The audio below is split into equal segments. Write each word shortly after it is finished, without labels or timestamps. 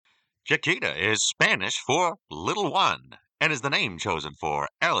Chiquita is Spanish for little one, and is the name chosen for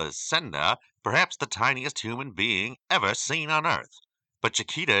Elisenda, perhaps the tiniest human being ever seen on Earth. But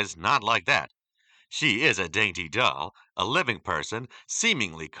Chiquita is not like that. She is a dainty doll, a living person,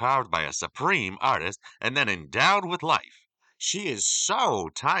 seemingly carved by a supreme artist and then endowed with life. She is so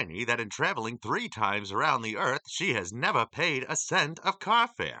tiny that in traveling 3 times around the Earth, she has never paid a cent of car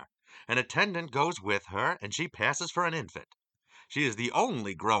fare. An attendant goes with her, and she passes for an infant. She is the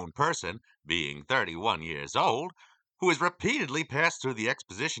only grown person, being 31 years old, who has repeatedly passed through the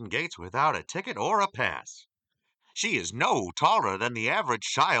exposition gates without a ticket or a pass. She is no taller than the average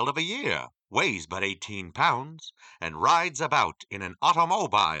child of a year, weighs but 18 pounds, and rides about in an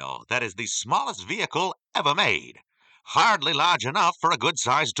automobile that is the smallest vehicle ever made, hardly large enough for a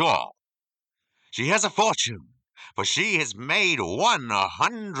good-sized doll. She has a fortune, for she has made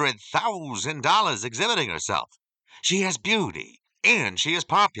 $100,000 exhibiting herself. She has beauty, and she is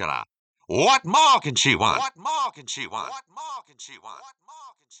popular. What more can she want? What more can she want? What more can she want? What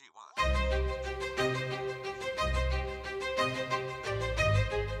more can she want?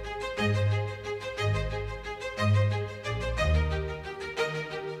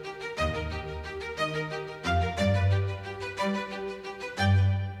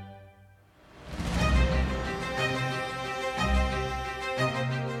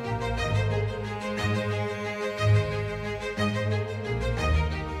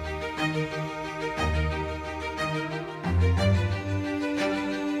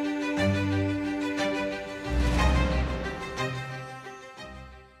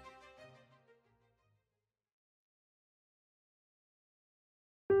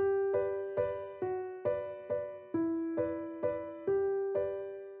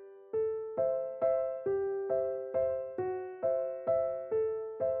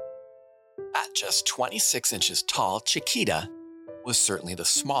 At just 26 inches tall, Chiquita was certainly the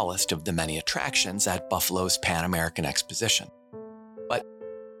smallest of the many attractions at Buffalo's Pan-American Exposition. But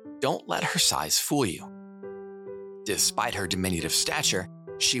don't let her size fool you. Despite her diminutive stature,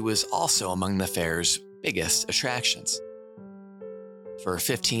 she was also among the fair's biggest attractions. For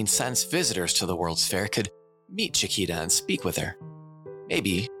 15 cents, visitors to the World's Fair could meet Chiquita and speak with her,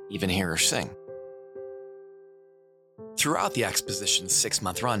 maybe even hear her sing. Throughout the exposition's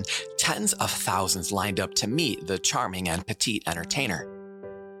 6-month run, tens of thousands lined up to meet the charming and petite entertainer.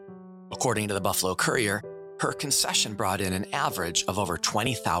 According to the Buffalo Courier, her concession brought in an average of over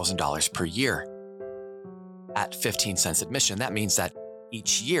 $20,000 per year. At 15 cents admission, that means that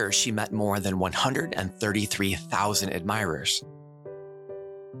each year she met more than 133,000 admirers.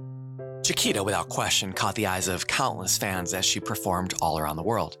 Chiquita, without question, caught the eyes of countless fans as she performed all around the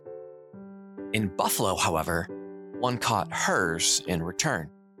world. In Buffalo, however, one caught hers in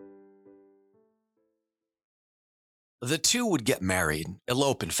return. The two would get married,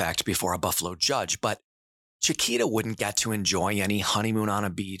 elope in fact, before a Buffalo judge, but Chiquita wouldn't get to enjoy any honeymoon on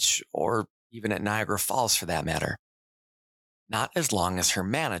a beach, or even at Niagara Falls for that matter. Not as long as her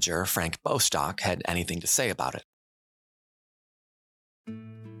manager, Frank Bostock, had anything to say about it.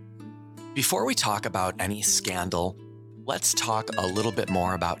 Before we talk about any scandal, let's talk a little bit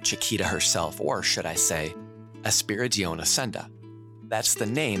more about Chiquita herself, or should I say, Espiridiona Senda. That's the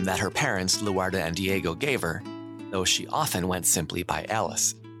name that her parents, Luarda and Diego, gave her, though she often went simply by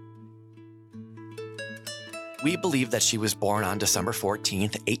Alice. We believe that she was born on December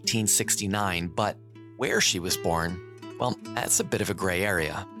 14th, 1869, but where she was born, well, that's a bit of a gray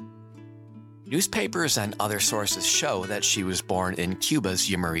area. Newspapers and other sources show that she was born in Cuba's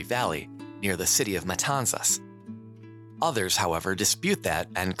Yamuri Valley, near the city of Matanzas. Others, however, dispute that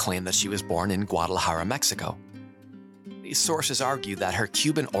and claim that she was born in Guadalajara, Mexico. These sources argue that her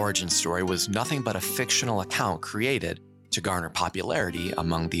Cuban origin story was nothing but a fictional account created to garner popularity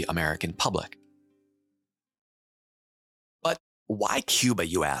among the American public. But why Cuba,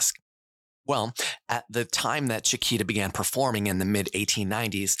 you ask? Well, at the time that Chiquita began performing in the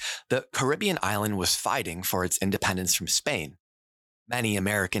mid-1890s, the Caribbean island was fighting for its independence from Spain. Many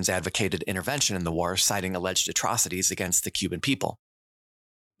Americans advocated intervention in the war, citing alleged atrocities against the Cuban people.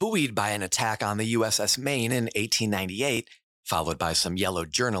 Buoyed by an attack on the USS Maine in 1898, followed by some yellow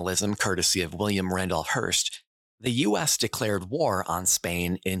journalism courtesy of William Randolph Hearst, the U.S. declared war on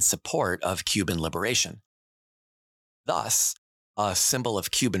Spain in support of Cuban liberation. Thus, a symbol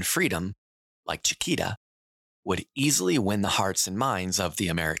of Cuban freedom, like Chiquita, would easily win the hearts and minds of the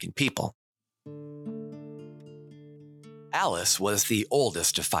American people. Alice was the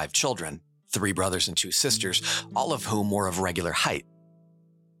oldest of 5 children, 3 brothers and 2 sisters, all of whom were of regular height.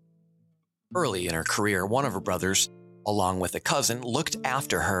 Early in her career, one of her brothers, along with a cousin, looked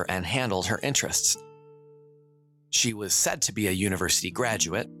after her and handled her interests. She was said to be a university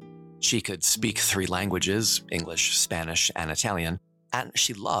graduate, She could speak 3 languages, English, Spanish, and Italian, and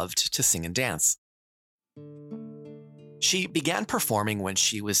she loved to sing and dance. She began performing when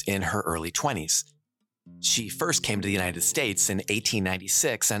she was in her early 20s. She first came to the United States in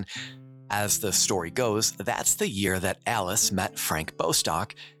 1896, and as the story goes, that's the year that Alice met Frank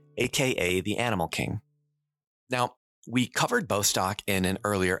Bostock, aka the Animal King. Now, we covered Bostock in an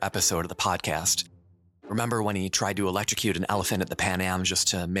earlier episode of the podcast. Remember when he tried to electrocute an elephant at the Pan Am just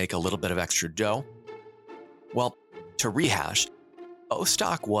to make a little bit of extra dough? Well, to rehash,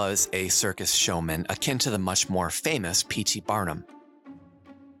 Bostock was a circus showman akin to the much more famous P.T. Barnum.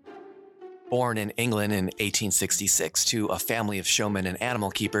 Born in England in 1866 to a family of showmen and animal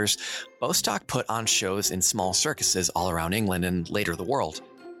keepers, Bostock put on shows in small circuses all around England and later the world.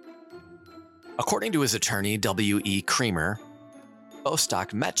 According to his attorney, W.E. Creamer,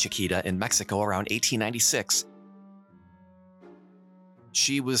 Bostock met Chiquita in Mexico around 1896.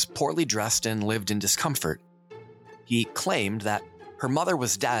 She was poorly dressed and lived in discomfort. He claimed that her mother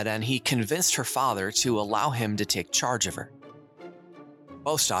was dead, and he convinced her father to allow him to take charge of her.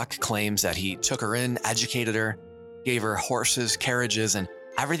 Bostock claims that he took her in, educated her, gave her horses, carriages, and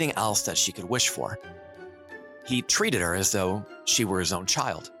everything else that she could wish for. He treated her as though she were his own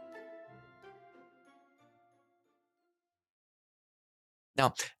child.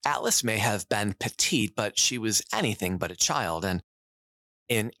 Now, Alice may have been petite, but she was anything but a child, and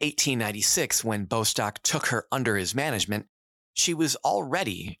in 1896, when Bostock took her under his management, she was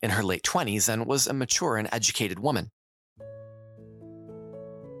already in her late 20s and was a mature and educated woman.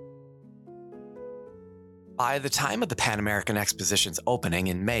 By the time of the Pan-American Exposition's opening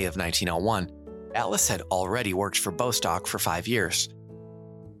in May of 1901, Alice had already worked for Bostock for 5 years.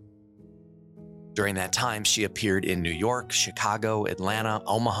 During that time, she appeared in New York, Chicago, Atlanta,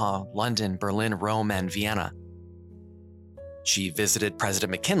 Omaha, London, Berlin, Rome, and Vienna. She visited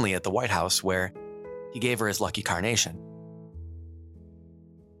President McKinley at the White House, where he gave her his lucky carnation.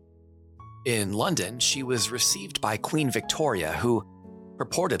 In London, she was received by Queen Victoria, who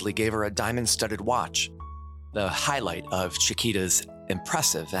purportedly gave her a diamond-studded watch, the highlight of Chiquita's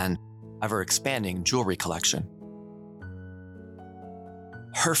impressive and ever-expanding jewelry collection.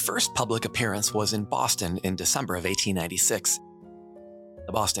 Her first public appearance was in Boston in December of 1896.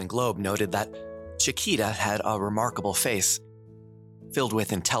 The Boston Globe noted that Chiquita had a remarkable face, filled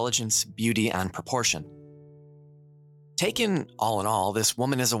with intelligence, beauty, and proportion. Taken all in all, this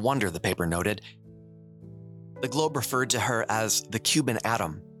woman is a wonder, the paper noted. The Globe referred to her as the Cuban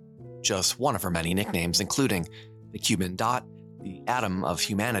Atom, just one of her many nicknames, including the Cuban Dot, the Atom of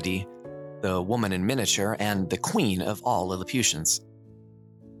Humanity, the Woman in Miniature, and the Queen of all Lilliputians.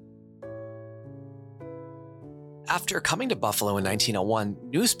 After coming to Buffalo in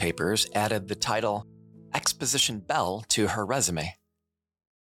 1901, newspapers added the title Exposition Belle to her resume.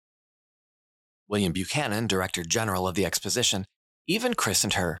 William Buchanan, Director General of the Exposition, even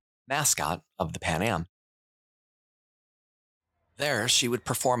christened her mascot of the Pan Am. There, she would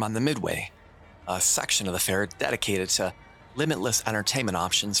perform on the Midway, a section of the fair dedicated to limitless entertainment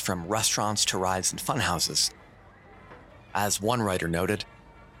options from restaurants to rides and funhouses. As one writer noted,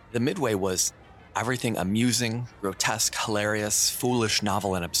 the Midway was everything amusing, grotesque, hilarious, foolish,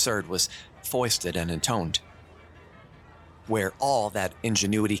 novel, and absurd was foisted and intoned. Where all that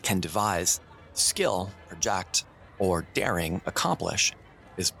ingenuity can devise, skill project, or daring accomplish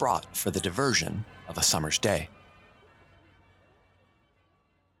is brought for the diversion of a summer's day.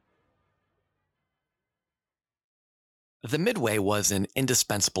 The Midway was an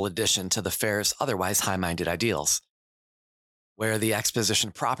indispensable addition to the fair's otherwise high-minded ideals. Where the exposition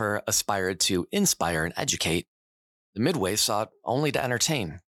proper aspired to inspire and educate, the Midway sought only to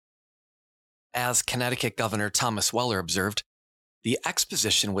entertain. As Connecticut Governor Thomas Weller observed, the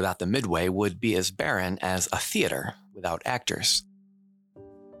exposition without the Midway would be as barren as a theater without actors.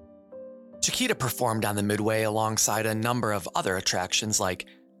 Chiquita performed on the Midway alongside a number of other attractions like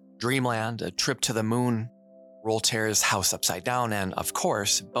Dreamland, A Trip to the Moon, Voltaire's House Upside Down, and, of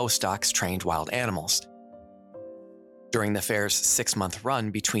course, Bostock's Trained Wild Animals. During the fair's 6-month run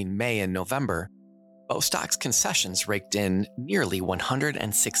between May and November, Bostock's concessions raked in nearly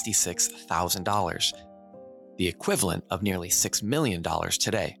 $166,000, the equivalent of nearly $6 million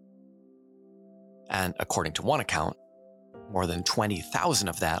today. And according to one account, more than $20,000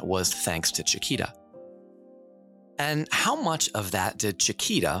 of that was thanks to Chiquita. And how much of that did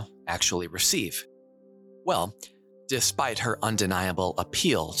Chiquita actually receive? Well, despite her undeniable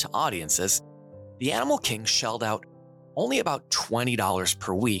appeal to audiences, the Animal King shelled out only about $20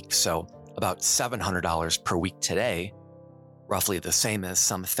 per week, so about $700 per week today, roughly the same as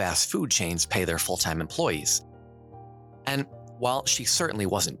some fast food chains pay their full-time employees. And While she certainly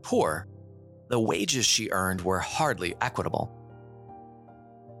wasn't poor, the wages she earned were hardly equitable.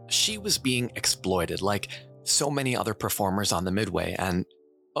 She was being exploited like so many other performers on the Midway, and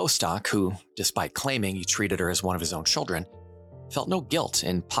Bostock, who, despite claiming he treated her as one of his own children, felt no guilt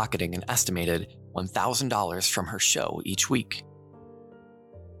in pocketing an estimated $1,000 from her show each week.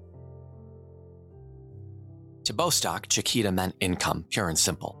 To Bostock, Chiquita meant income, pure and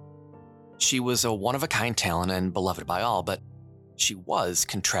simple. She was a one-of-a-kind talent and beloved by all, but she was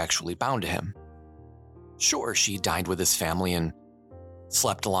contractually bound to him. Sure, she dined with his family and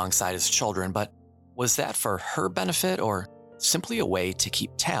slept alongside his children, but was that for her benefit or simply a way to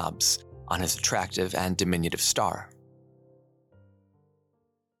keep tabs on his attractive and diminutive star?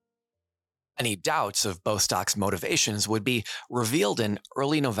 Any doubts of Bostock's motivations would be revealed in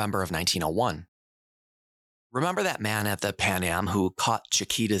early November of 1901. Remember that man at the Pan Am who caught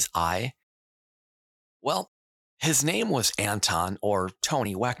Chiquita's eye? Well, his name was Anton or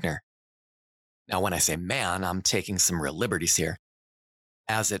Tony Weckner. Now, when I say man, I'm taking some real liberties here.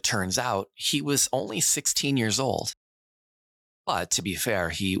 As it turns out, he was only 16 years old. But to be fair,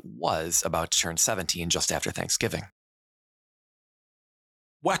 he was about to turn 17 just after Thanksgiving.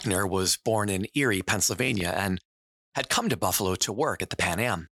 Weckner was born in Erie, Pennsylvania, and had come to Buffalo to work at the Pan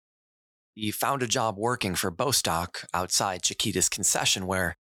Am. He found a job working for Bostock outside Chiquita's concession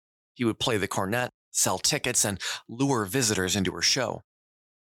where he would play the cornet, sell tickets, and lure visitors into her show.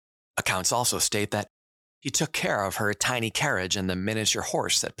 Accounts also state that he took care of her tiny carriage and the miniature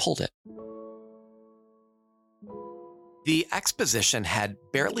horse that pulled it. The exposition had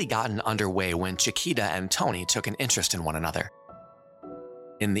barely gotten underway when Chiquita and Tony took an interest in one another.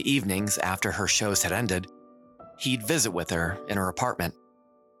 In the evenings after her shows had ended, he'd visit with her in her apartment.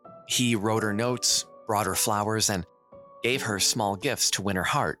 He wrote her notes, brought her flowers, and gave her small gifts to win her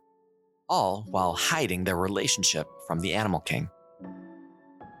heart, all while hiding their relationship from the Animal King.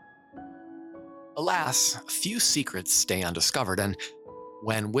 Alas, few secrets stay undiscovered, and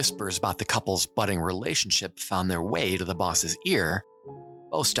when whispers about the couple's budding relationship found their way to the boss's ear,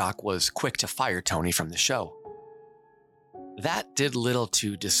 Bostock was quick to fire Tony from the show. That did little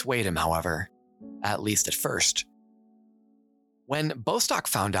to dissuade him, however, at least at first. When Bostock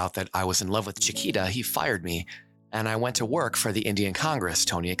found out that I was in love with Chiquita, he fired me, and I went to work for the Indian Congress,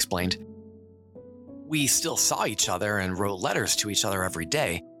 Tony explained. We still saw each other and wrote letters to each other every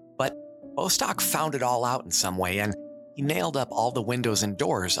day, but Bostock found it all out in some way, and he nailed up all the windows and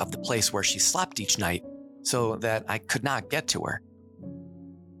doors of the place where she slept each night so that I could not get to her.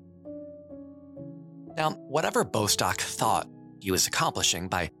 Now, whatever Bostock thought he was accomplishing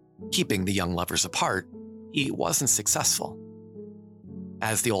by keeping the young lovers apart, he wasn't successful.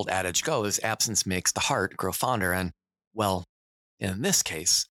 As the old adage goes, absence makes the heart grow fonder, and, well, in this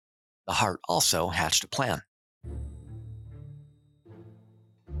case, the heart also hatched a plan.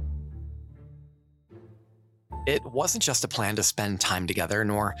 It wasn't just a plan to spend time together,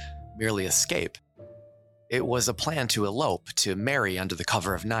 nor merely escape. It was a plan to elope, to marry under the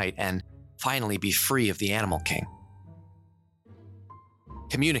cover of night, and finally be free of the Animal King.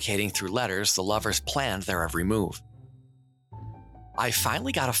 Communicating through letters, the lovers planned their every move. I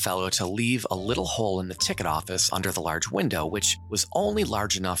finally got a fellow to leave a little hole in the ticket office under the large window, which was only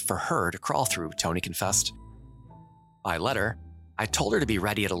large enough for her to crawl through, Tony confessed. By letter, I told her to be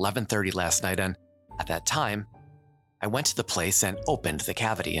ready at 11:30 last night, and at that time, I went to the place and opened the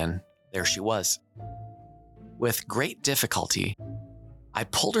cavity, and there she was. With great difficulty, I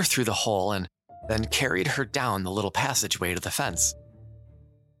pulled her through the hole and then carried her down the little passageway to the fence.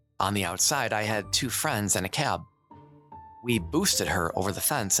 On the outside, I had two friends and a cab. We boosted her over the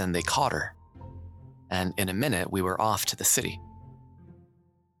fence and they caught her. And in a minute, we were off to the city.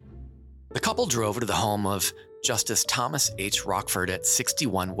 The couple drove to the home of Justice Thomas H. Rockford at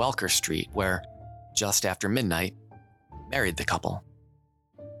 61 Welker Street, where, just after midnight, married the couple.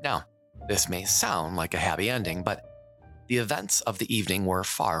 Now, this may sound like a happy ending, but the events of the evening were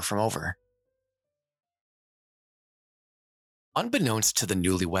far from over. Unbeknownst to the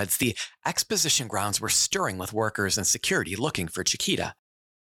newlyweds, the exposition grounds were stirring with workers and security looking for Chiquita.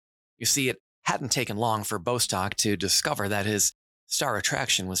 You see, it hadn't taken long for Bostock to discover that his star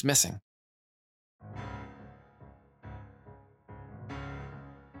attraction was missing.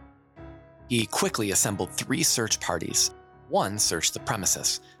 He quickly assembled 3 search parties. One searched the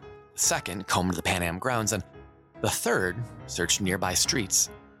premises, the second combed the Pan Am grounds, and the third searched nearby streets.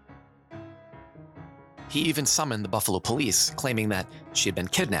 He even summoned the Buffalo police, claiming that she had been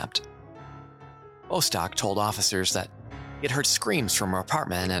kidnapped. Bostock told officers that he had heard screams from her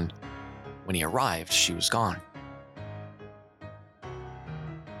apartment, and when he arrived, she was gone.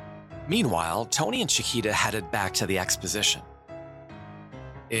 Meanwhile, Tony and Chiquita headed back to the exposition.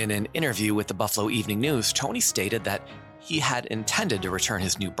 In an interview with the Buffalo Evening News, Tony stated that he had intended to return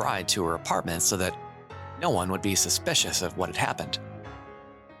his new bride to her apartment so that no one would be suspicious of what had happened.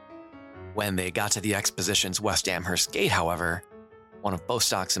 When they got to the exposition's West Amherst gate, however, one of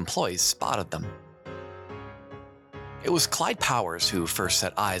Bostock's employees spotted them. It was Clyde Powers who first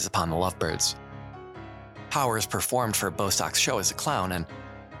set eyes upon the lovebirds. Powers performed for Bostock's show as a clown, and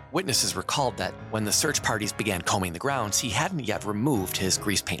witnesses recalled that when the search parties began combing the grounds, he hadn't yet removed his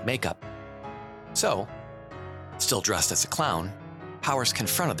grease paint makeup. So, still dressed as a clown, Powers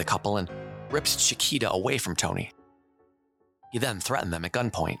confronted the couple and ripped Chiquita away from Tony. He then threatened them at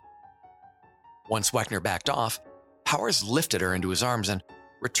gunpoint. Once Weckner backed off, Powers lifted her into his arms and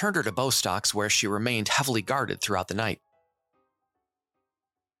returned her to Bostock's, where she remained heavily guarded throughout the night.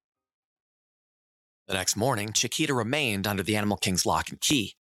 The next morning, Chiquita remained under the Animal King's lock and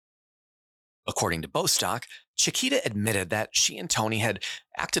key. According to Bostock, Chiquita admitted that she and Tony had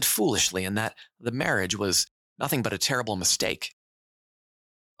acted foolishly and that the marriage was nothing but a terrible mistake.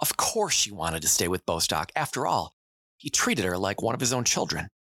 Of course she wanted to stay with Bostock. After all, he treated her like one of his own children.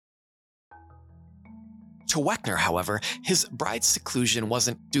 To Weckner, however, his bride's seclusion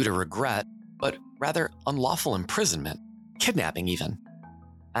wasn't due to regret, but rather unlawful imprisonment, kidnapping even.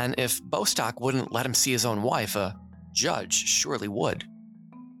 And if Bostock wouldn't let him see his own wife, a judge surely would.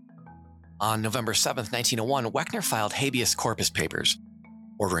 On November 7, 1901, Weckner filed habeas corpus papers,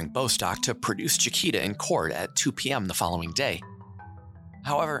 ordering Bostock to produce Chiquita in court at 2 p.m. the following day.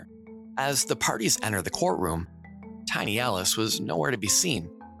 However, as the parties entered the courtroom, Tiny Alice was nowhere to be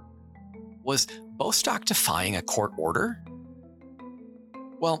seen. Was Bostock defying a court order?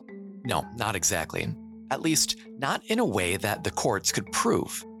 Well, no, not exactly. At least, not in a way that the courts could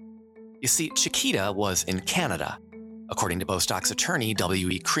prove. You see, Chiquita was in Canada, according to Bostock's attorney,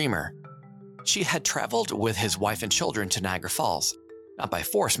 W.E. Creamer. She had traveled with his wife and children to Niagara Falls, not by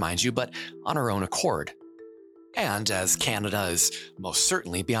force, mind you, but on her own accord. And as Canada is most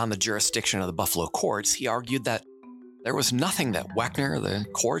certainly beyond the jurisdiction of the Buffalo courts, he argued that there was nothing that Weckner, the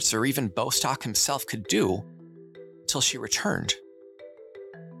courts, or even Bostock himself could do until she returned.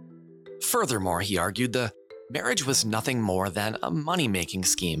 Furthermore, he argued the marriage was nothing more than a money-making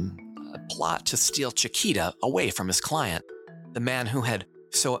scheme, a plot to steal Chiquita away from his client, the man who had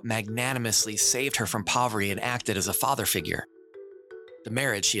so magnanimously saved her from poverty and acted as a father figure. The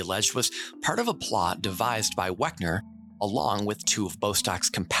marriage, he alleged, was part of a plot devised by Weckner along with two of Bostock's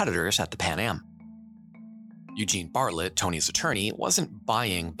competitors at the Pan Am. Eugene Bartlett, Tony's attorney, wasn't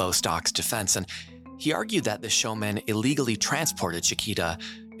buying Bostock's defense, and he argued that the showman illegally transported Chiquita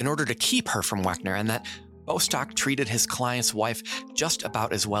in order to keep her from Weckner, and that Bostock treated his client's wife just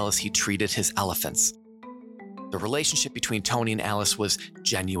about as well as he treated his elephants. The relationship between Tony and Alice was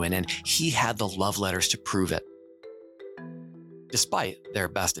genuine, and he had the love letters to prove it. Despite their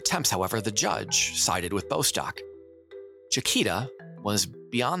best attempts, however, the judge sided with Bostock. Chiquita was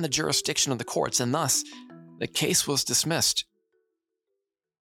beyond the jurisdiction of the courts, and thus, the case was dismissed.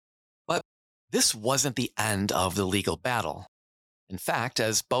 But this wasn't the end of the legal battle. In fact,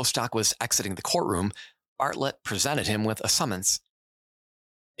 as Bostock was exiting the courtroom, Bartlett presented him with a summons.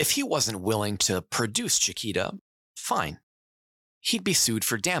 If he wasn't willing to produce Chiquita, fine. He'd be sued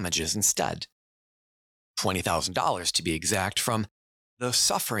for damages instead. $20,000 to be exact, from the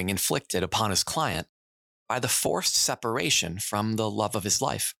suffering inflicted upon his client by the forced separation from the love of his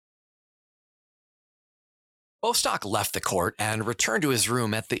life. Bostock left the court and returned to his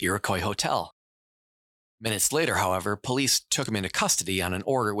room at the Iroquois Hotel. Minutes later, however, police took him into custody on an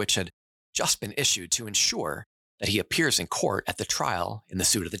order which had just been issued to ensure that he appears in court at the trial in the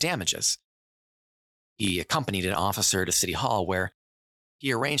suit of the damages. He accompanied an officer to City Hall, where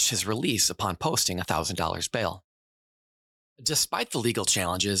he arranged his release upon posting $1,000 bail. Despite the legal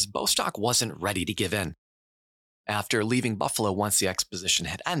challenges, Bostock wasn't ready to give in. After leaving Buffalo once the exposition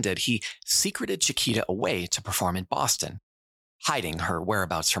had ended, he secreted Chiquita away to perform in Boston, hiding her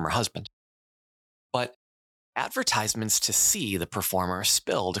whereabouts from her husband. But advertisements to see the performer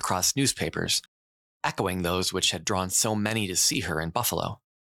spilled across newspapers, echoing those which had drawn so many to see her in Buffalo.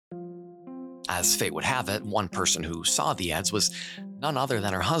 As fate would have it, one person who saw the ads was none other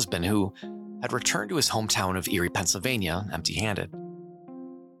than her husband, who had returned to his hometown of Erie, Pennsylvania, empty-handed.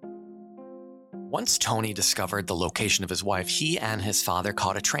 Once Tony discovered the location of his wife, he and his father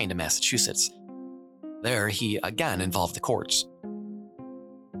caught a train to Massachusetts. There, he again involved the courts.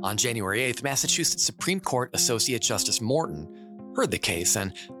 On January 8th, Massachusetts Supreme Court Associate Justice Morton heard the case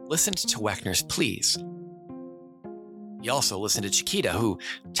and listened to Weckner's pleas. He also listened to Chiquita, who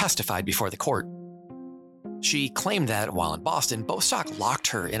testified before the court. She claimed that while in Boston, Bostock locked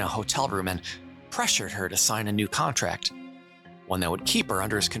her in a hotel room and pressured her to sign a new contract. one that would keep her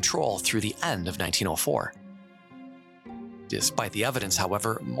under his control through the end of 1904. Despite the evidence,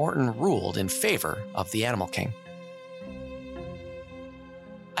 however, Morton ruled in favor of the Animal King.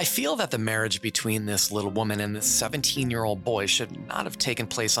 I feel that the marriage between this little woman and this 17-year-old boy should not have taken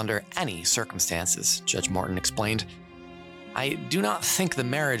place under any circumstances, Judge Morton explained. I do not think the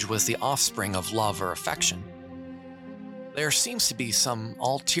marriage was the offspring of love or affection. There seems to be some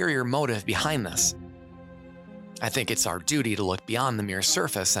ulterior motive behind this. I think it's our duty to look beyond the mere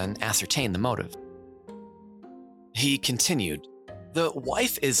surface and ascertain the motive. He continued, "The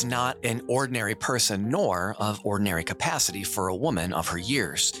wife is not an ordinary person nor of ordinary capacity for a woman of her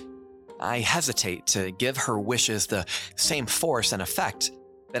years. I hesitate to give her wishes the same force and effect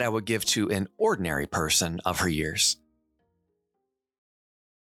that I would give to an ordinary person of her years."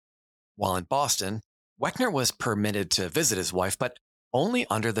 While in Boston, Wechner was permitted to visit his wife, but only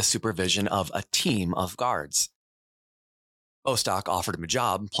under the supervision of a team of guards. Bostock offered him a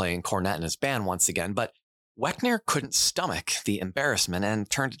job playing cornet in his band once again, but Wechner couldn't stomach the embarrassment and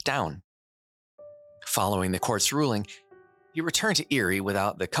turned it down. Following the court's ruling, he returned to Erie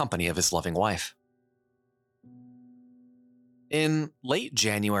without the company of his loving wife. In late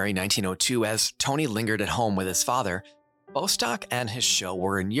January 1902, as Tony lingered at home with his father, Bostock and his show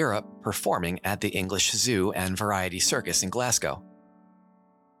were in Europe performing at the English Zoo and Variety Circus in Glasgow.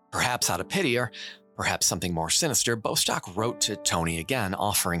 Perhaps out of pity, or perhaps something more sinister, Bostock wrote to Tony again,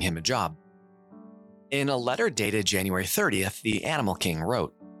 offering him a job. In a letter dated January 30th, the Animal King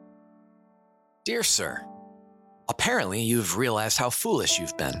wrote, "Dear Sir, apparently you've realized how foolish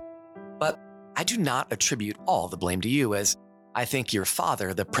you've been, but I do not attribute all the blame to you, as I think your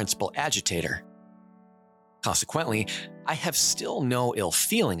father the principal agitator. Consequently, I have still no ill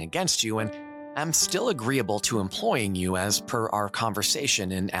feeling against you and am still agreeable to employing you as per our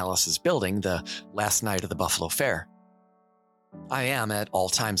conversation in Alice's building the last night of the Buffalo Fair. I am at all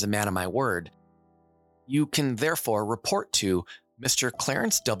times a man of my word. You can therefore report to Mr.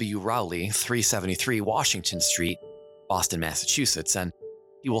 Clarence W. Rowley, 373 Washington Street, Boston, Massachusetts, and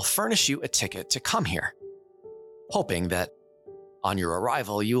he will furnish you a ticket to come here, hoping that on your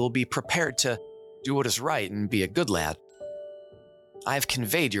arrival you will be prepared to do what is right and be a good lad. I have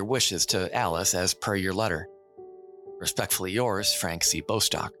conveyed your wishes to Alice as per your letter. Respectfully yours, Frank C.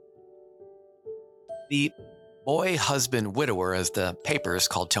 Bostock." The boy husband widower, as the papers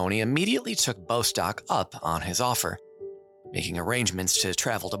called Tony, immediately took Bostock up on his offer, making arrangements to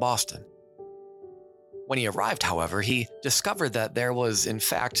travel to Boston. When he arrived, however, he discovered that there was in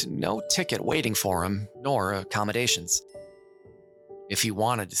fact no ticket waiting for him, nor accommodations. If he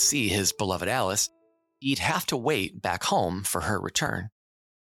wanted to see his beloved Alice, he'd have to wait back home for her return.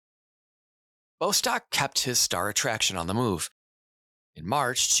 Bostock kept his star attraction on the move. In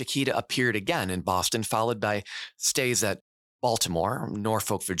March, Chiquita appeared again in Boston, followed by stays at Baltimore,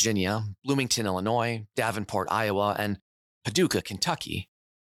 Norfolk, Virginia, Bloomington, Illinois, Davenport, Iowa, and Paducah, Kentucky,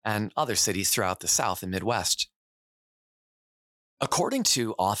 and other cities throughout the South and Midwest. According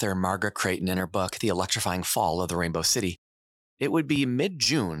to author Margaret Creighton in her book, The Electrifying Fall of the Rainbow City, it would be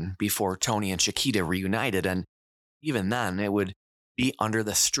mid-June before Tony and Chiquita reunited, and even then it would be under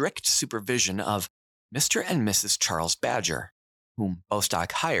the strict supervision of Mr. and Mrs. Charles Badger, whom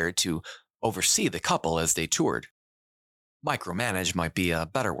Bostock hired to oversee the couple as they toured. Micromanage might be a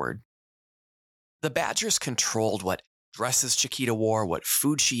better word. The Badgers controlled what dresses Chiquita wore, what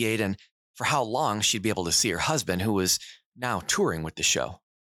food she ate, and for how long she'd be able to see her husband, who was now touring with the show.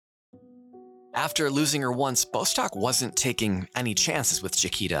 After losing her once, Bostock wasn't taking any chances with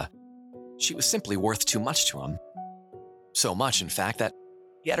Chiquita. She was simply worth too much to him. So much, in fact, that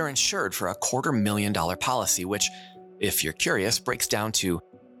he had her insured for a $250,000 policy, which, if you're curious, breaks down to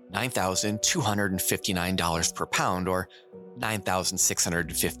 $9,259 per pound or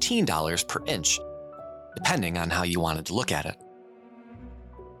 $9,615 per inch, depending on how you wanted to look at it.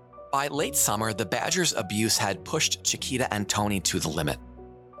 By late summer, the Badgers' abuse had pushed Chiquita and Tony to the limit.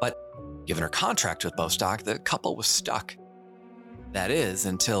 But given her contract with Bostock, the couple was stuck. That is,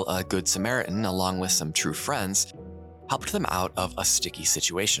 until a good Samaritan, along with some true friends, helped them out of a sticky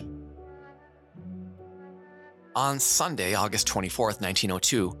situation. On Sunday, August 24th,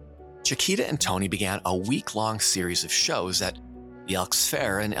 1902, Chiquita and Tony began a week-long series of shows at the Elks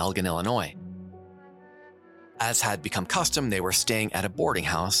Fair in Elgin, Illinois. As had become custom, they were staying at a boarding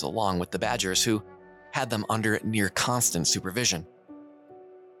house along with the Badgers, who had them under near constant supervision.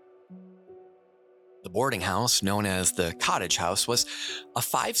 The boarding house, known as the Cottage House, was a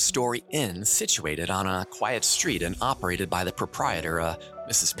 5-story inn situated on a quiet street and operated by the proprietor,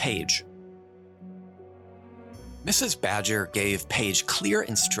 Mrs. Page. Mrs. Badger gave Page clear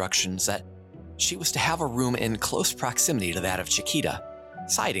instructions that she was to have a room in close proximity to that of Chiquita,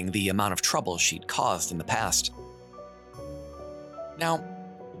 citing the amount of trouble she'd caused in the past. Now,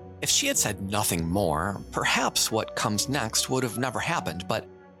 if she had said nothing more, perhaps what comes next would have never happened, but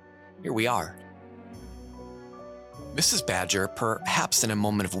here we are. Mrs. Badger, perhaps in a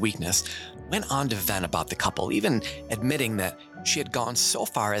moment of weakness, went on to vent about the couple, even admitting that she had gone so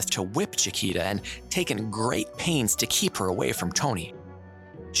far as to whip Chiquita and taken great pains to keep her away from Tony.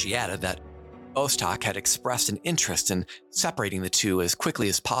 She added that Bostock had expressed an interest in separating the two as quickly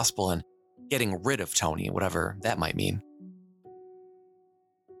as possible and getting rid of Tony, whatever that might mean.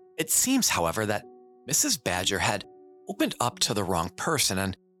 It seems, however, that Mrs. Badger had opened up to the wrong person,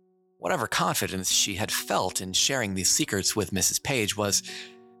 and whatever confidence she had felt in sharing these secrets with Mrs. Page was,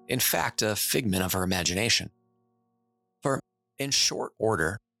 in fact, a figment of her imagination. For, in short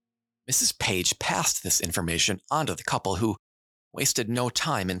order, Mrs. Page passed this information on to the couple, who wasted no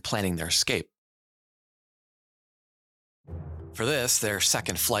time in planning their escape. For this, their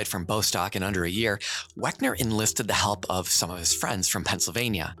second flight from Bostock in under a year, Wechner enlisted the help of some of his friends from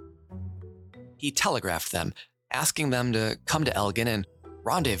Pennsylvania. He telegraphed them, asking them to come to Elgin and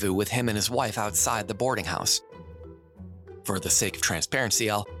rendezvous with him and his wife outside the boarding house. For the sake of transparency,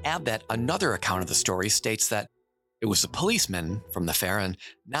 I'll add that another account of the story states that it was a policeman from the fair and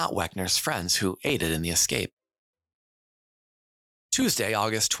not Wechner's friends who aided in the escape. Tuesday,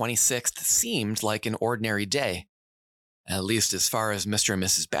 August 26th, seemed like an ordinary day, at least as far as Mr. and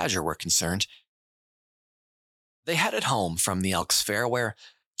Mrs. Badger were concerned. They headed home from the Elks Fair, where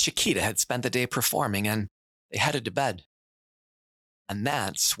Chiquita had spent the day performing, and they headed to bed. And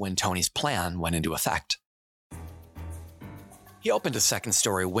that's when Tony's plan went into effect. He opened a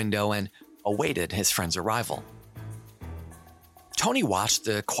second-story window and awaited his friend's arrival. Tony watched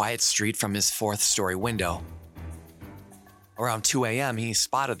the quiet street from his fourth-story window. Around 2 a.m., he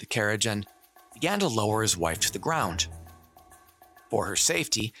spotted the carriage and began to lower his wife to the ground. For her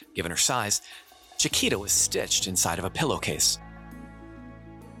safety, given her size, Chiquita was stitched inside of a pillowcase.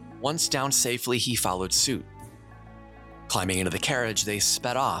 Once down safely, he followed suit. Climbing into the carriage, they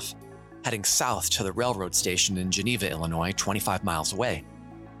sped off, heading south to the railroad station in Geneva, Illinois, 25 miles away.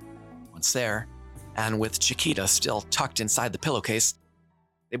 Once there, and with Chiquita still tucked inside the pillowcase,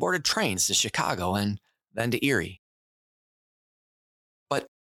 they boarded trains to Chicago and then to Erie. But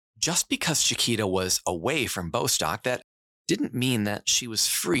just because Chiquita was away from Bostock, that didn't mean that she was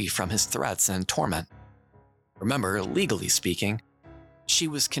free from his threats and torment. Remember, legally speaking, she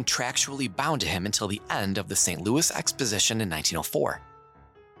was contractually bound to him until the end of the St. Louis Exposition in 1904.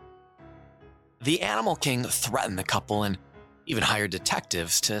 The Animal King threatened the couple and even hired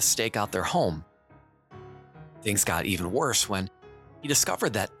detectives to stake out their home. Things got even worse when he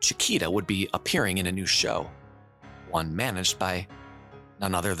discovered that Chiquita would be appearing in a new show, one managed by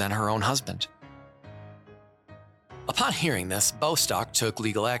none other than her own husband. Upon hearing this, Bostock took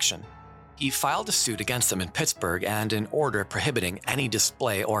legal action. He filed a suit against them in Pittsburgh and an order prohibiting any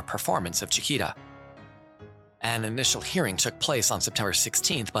display or performance of Chiquita. An initial hearing took place on September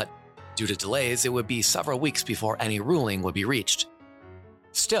 16th, but due to delays, it would be several weeks before any ruling would be reached.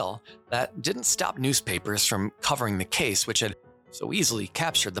 Still, that didn't stop newspapers from covering the case, which had so easily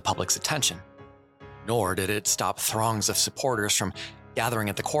captured the public's attention. Nor did it stop throngs of supporters from gathering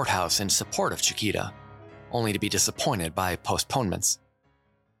at the courthouse in support of Chiquita, only to be disappointed by postponements.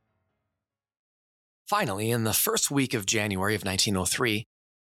 Finally, in the first week of January of 1903,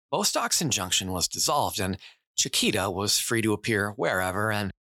 Bostock's injunction was dissolved and Chiquita was free to appear wherever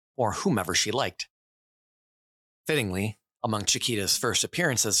and for whomever she liked. Fittingly, among Chiquita's first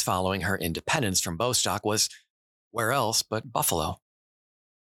appearances following her independence from Bostock was where else but Buffalo.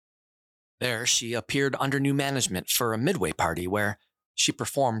 There, she appeared under new management for a midway party where she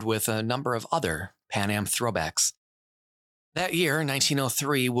performed with a number of other Pan Am throwbacks. That year,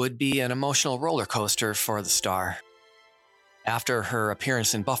 1903, would be an emotional roller coaster for the star. After her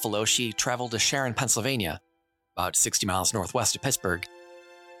appearance in Buffalo, she traveled to Sharon, Pennsylvania, about 60 miles northwest of Pittsburgh.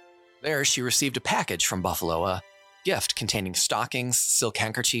 There, she received a package from Buffalo, a gift containing stockings, silk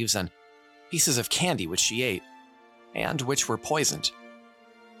handkerchiefs, and pieces of candy which she ate, and which were poisoned.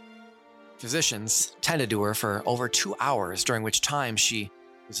 Physicians tended to her for over 2 hours, during which time she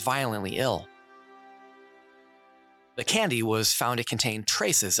was violently ill. The candy was found to contain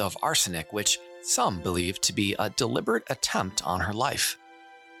traces of arsenic, which some believed to be a deliberate attempt on her life.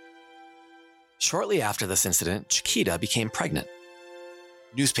 Shortly after this incident, Chiquita became pregnant.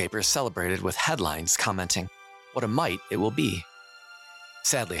 Newspapers celebrated with headlines commenting, "What a mite it will be."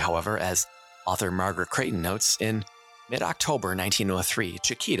 Sadly, however, as author Margaret Creighton notes, in mid-October 1903,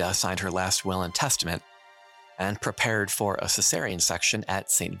 Chiquita signed her last will and testament, and prepared for a cesarean section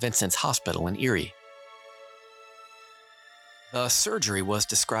at St. Vincent's Hospital in Erie. The surgery was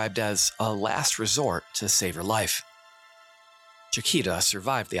described as a last resort to save her life. Chiquita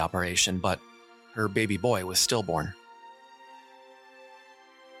survived the operation, but her baby boy was stillborn.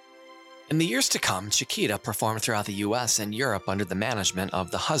 In the years to come, Chiquita performed throughout the US and Europe under the management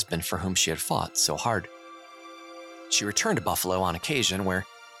of the husband for whom she had fought so hard. She returned to Buffalo on occasion, where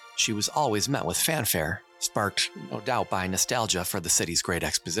she was always met with fanfare, sparked no doubt by nostalgia for the city's great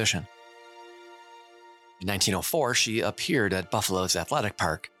exposition. In 1904, she appeared at Buffalo's athletic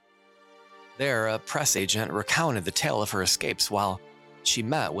park. There, a press agent recounted the tale of her escapes while she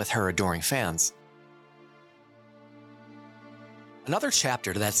met with her adoring fans. Another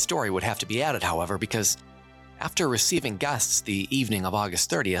chapter to that story would have to be added, however, because after receiving guests the evening of August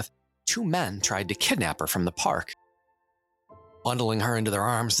 30th, 2 men tried to kidnap her from the park. Bundling her into their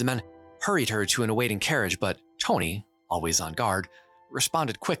arms, the men hurried her to an awaiting carriage, but Tony, always on guard,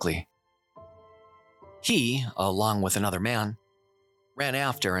 responded quickly. He, along with another man, ran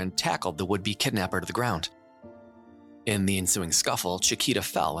after and tackled the would-be kidnapper to the ground. In the ensuing scuffle, Chiquita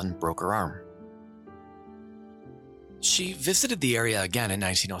fell and broke her arm. She visited the area again in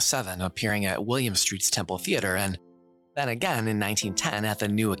 1907, appearing at William Street's Temple Theater, and then again in 1910 at the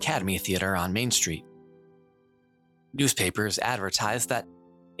New Academy Theater on Main Street. Newspapers advertised that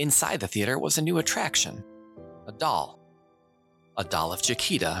inside the theater was a new attraction, a doll of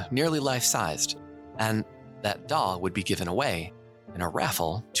Chiquita, nearly life-sized, and that doll would be given away in a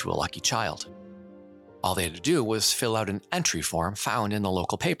raffle to a lucky child. All they had to do was fill out an entry form found in the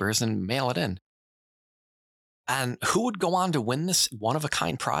local papers and mail it in. And who would go on to win this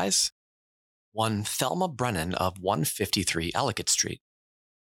one-of-a-kind prize? One Thelma Brennan of 153 Ellicott Street.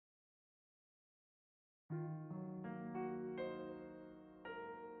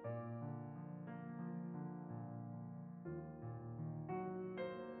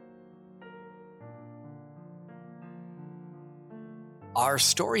 Our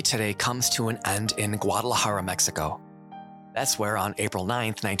story today comes to an end in Guadalajara, Mexico. That's where on April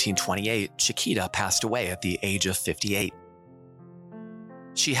 9th, 1928, Chiquita passed away at the age of 58.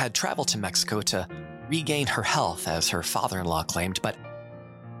 She had traveled to Mexico to regain her health, as her father-in-law claimed, but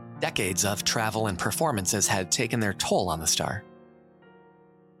decades of travel and performances had taken their toll on the star.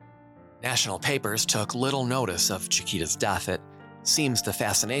 National papers took little notice of Chiquita's death. It seems the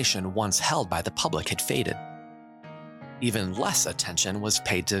fascination once held by the public had faded. Even less attention was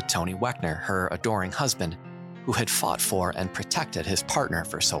paid to Tony Weckner, her adoring husband, who had fought for and protected his partner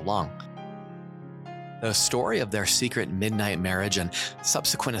for so long. The story of their secret midnight marriage and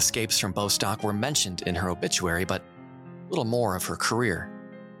subsequent escapes from Bostock were mentioned in her obituary, but little more of her career.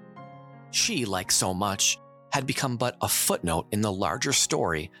 She, like so much, had become but a footnote in the larger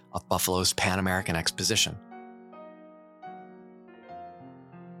story of Buffalo's Pan-American Exposition.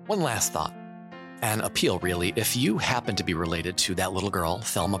 One last thought. An appeal, really, if you happen to be related to that little girl,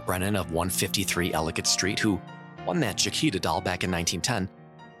 Thelma Brennan of 153 Ellicott Street, who won that Chiquita doll back in 1910,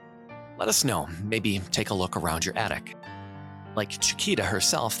 let us know. Maybe take a look around your attic. Like Chiquita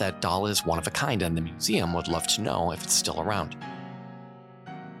herself, that doll is one of a kind, and the museum would love to know if it's still around.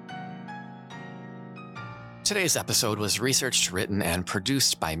 Today's episode was researched, written, and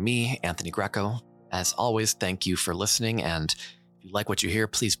produced by me, Anthony Greco. As always, thank you for listening, and if you like what you hear,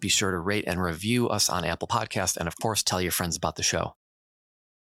 please be sure to rate and review us on Apple Podcasts, and of course, tell your friends about the show.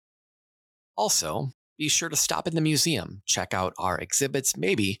 Also, be sure to stop in the museum, check out our exhibits,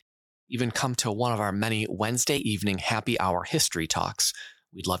 maybe even come to one of our many Wednesday evening happy hour history talks.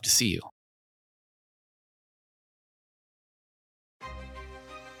 We'd love to see you.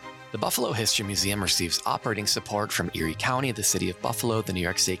 The Buffalo History Museum receives operating support from Erie County, the City of Buffalo, the New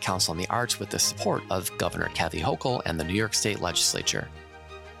York State Council on the Arts, with the support of Governor Kathy Hochul and the New York State Legislature.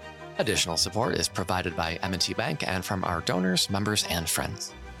 Additional support is provided by M&T Bank and from our donors, members, and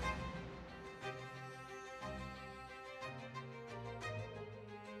friends.